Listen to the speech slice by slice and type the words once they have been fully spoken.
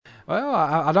Well,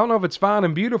 I don't know if it's fine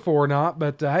and beautiful or not,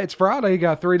 but hey, it's Friday. You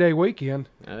got a 3-day weekend.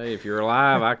 Hey, if you're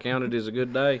alive, I count it as a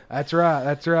good day. That's right.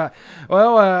 That's right.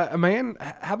 Well, man,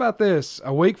 how about this?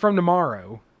 A week from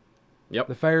tomorrow, Yep.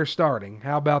 the fair's starting.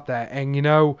 How about that? And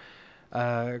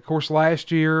of course,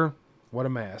 last year, what a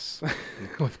mess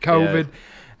with Yeah. COVID.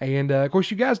 And of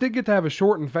course, you guys did get to have a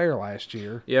shortened fair last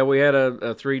year. Yeah, we had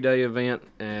a 3-day event,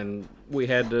 and we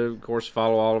had to, of course,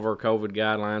 follow all of our COVID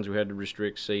guidelines. We had to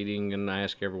restrict seating and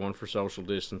ask everyone for social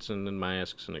distancing and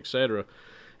masks and etc.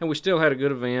 And we still had a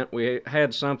good event. We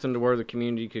had something to where the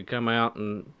community could come out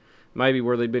and maybe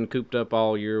where they'd been cooped up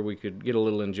all year, we could get a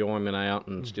little enjoyment out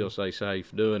and still stay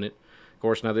safe doing it. Of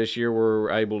course, now this year we're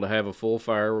able to have a full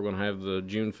fair. We're going to have the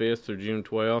June 5th through June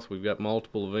 12th. We've got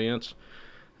multiple events.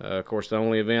 Of course, the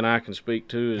only event I can speak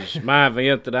to is my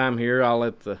event that I'm here. I'll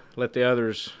let the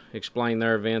others explain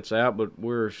their events out, but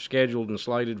we're scheduled and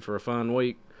slated for a fun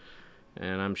week,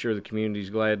 and I'm sure the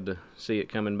community's glad to see it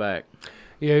coming back.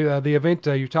 Yeah, the event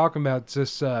you're talking about is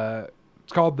this.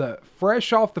 It's called the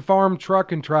Fresh Off the Farm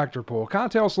Truck and Tractor Pull. Kind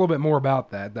of tell us a little bit more about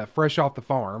that. The Fresh Off the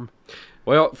Farm.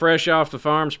 Well, fresh off the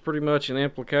farm's pretty much an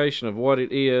implication of what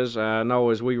it is. I know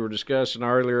as we were discussing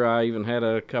earlier, I even had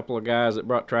a couple of guys that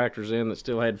brought tractors in that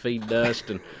still had feed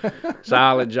dust and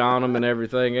silage on them and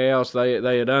everything else. They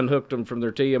had unhooked them from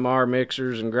their TMR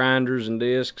mixers and grinders and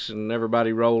discs, and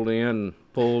everybody rolled in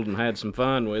and pulled and had some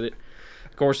fun with it.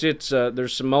 Of course, it's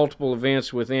there's some multiple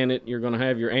events within it. You're going to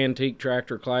have your antique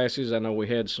tractor classes. I know we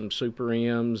had some Super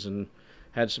M's and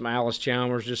had some Alice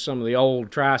Chalmers, just some of the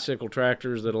old tricycle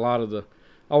tractors that a lot of the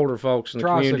older folks in the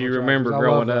community remember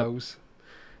growing up. Those.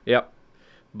 Yep.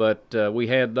 But we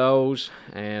had those,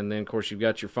 and then of course you've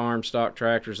got your farm stock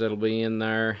tractors that'll be in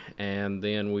there, and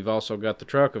then we've also got the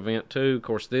truck event too. Of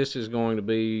course, this is going to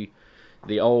be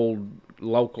the old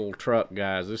local truck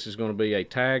guys. This is going to be a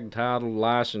tagged, titled,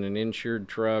 licensed, and insured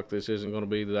truck. This isn't going to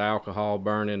be the alcohol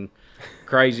burning,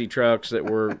 crazy trucks that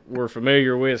we're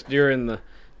familiar with during the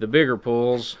bigger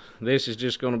pulls. This is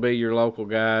just going to be your local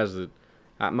guys that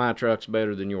my truck's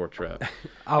better than your truck.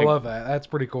 I love that. That's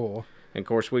pretty cool. And of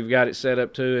course, we've got it set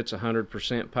up too. It's 100%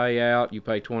 payout. You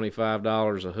pay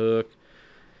 $25 a hook.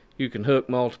 You can hook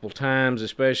multiple times,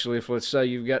 especially if, let's say,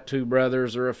 you've got two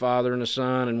brothers or a father and a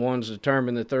son, and one's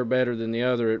determined that they're better than the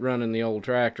other at running the old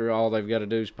tractor. All they've got to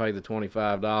do is pay the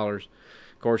 $25.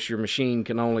 Of course, your machine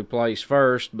can only place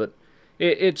first, but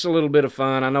it's a little bit of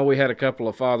fun. I know we had a couple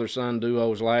of father-son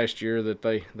duos last year that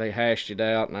they hashed it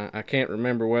out, and I can't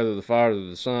remember whether the father or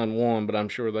the son won, but I'm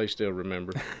sure they still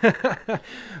remember.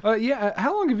 Yeah,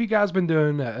 how long have you guys been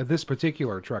doing this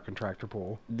particular truck and tractor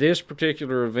pull? This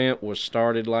particular event was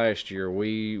started last year.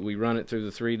 We run it through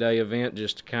the 3-day event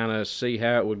just to kind of see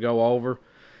how it would go over.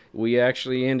 We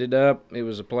actually ended up, it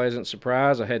was a pleasant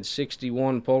surprise. I had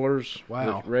 61 pullers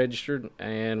registered,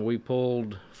 and we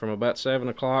pulled from about 7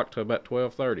 o'clock to about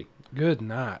 12:30. Good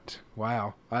night.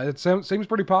 Wow. It seems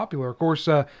pretty popular. Of course,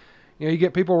 you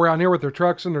get people around here with their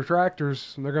trucks and their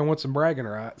tractors, and they're going to want some bragging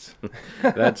rights.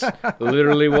 That's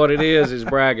literally what it is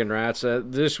bragging rights.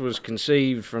 This was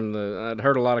conceived from I'd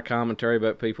heard a lot of commentary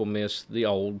about people miss the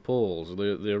old pulls,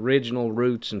 the original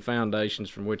roots and foundations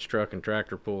from which truck and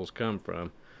tractor pulls come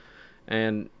from.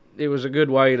 And it was a good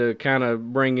way to kind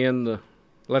of bring in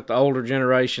let the older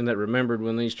generation that remembered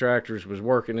when these tractors was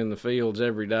working in the fields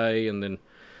every day, and then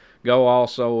go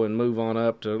also and move on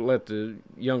up to let the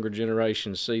younger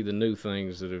generation see the new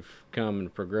things that have come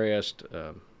and progressed.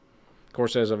 Of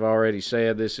course, as I've already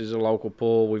said, this is a local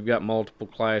pull. We've got multiple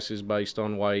classes based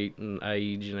on weight and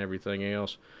age and everything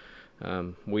else.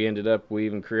 We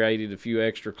even created a few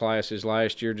extra classes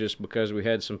last year just because we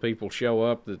had some people show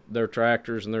up that their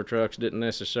tractors and their trucks didn't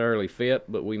necessarily fit,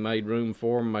 but we made room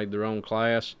for them, made their own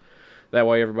class. That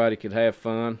way everybody could have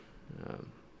fun.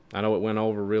 I know it went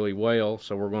over really well,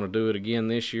 so we're going to do it again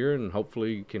this year and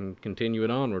hopefully can continue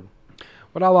it onward.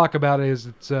 What I like about it is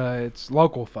it's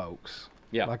local folks.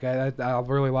 Yeah. Like I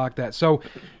really like that. So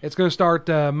it's going to start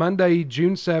Monday,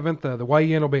 June 7th. The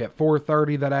weigh-in will be at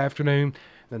 4:30 that afternoon.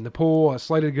 Then the pool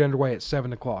slated to get underway at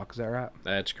 7 o'clock. Is that right?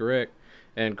 That's correct.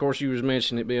 And, of course, you was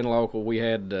mentioning it being local. We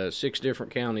had 6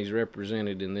 different counties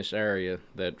represented in this area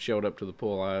that showed up to the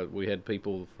pool. We had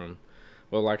people from,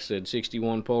 well, like I said,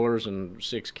 61 pullers and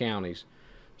 6 counties.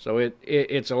 So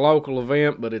it's a local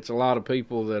event, but it's a lot of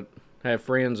people that have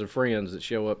friends of friends that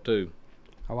show up too.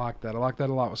 I like that. I like that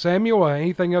a lot. Samuel,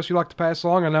 anything else you'd like to pass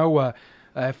along? I know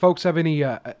if folks have any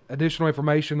additional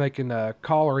information, they can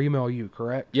call or email you,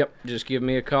 correct? Yep. Just give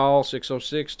me a call,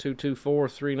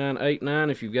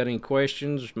 606-224-3989. If you've got any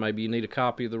questions, maybe you need a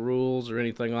copy of the rules or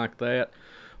anything like that,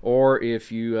 Or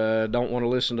if you don't want to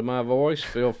listen to my voice,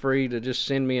 feel free to just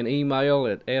send me an email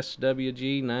at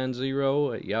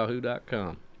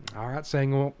swg90@yahoo.com. All right,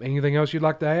 Samuel, anything else you'd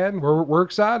like to add? We're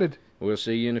excited. We'll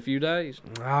see you in a few days.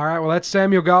 All right, well, that's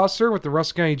Samuel Gosser with the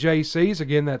Russell County JCs.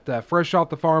 Again, that fresh off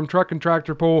the farm truck and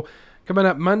tractor pull coming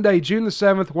up Monday, June the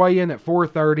 7th, weigh in at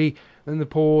 4:30. Then the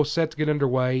pull set to get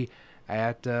underway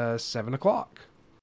at 7 o'clock.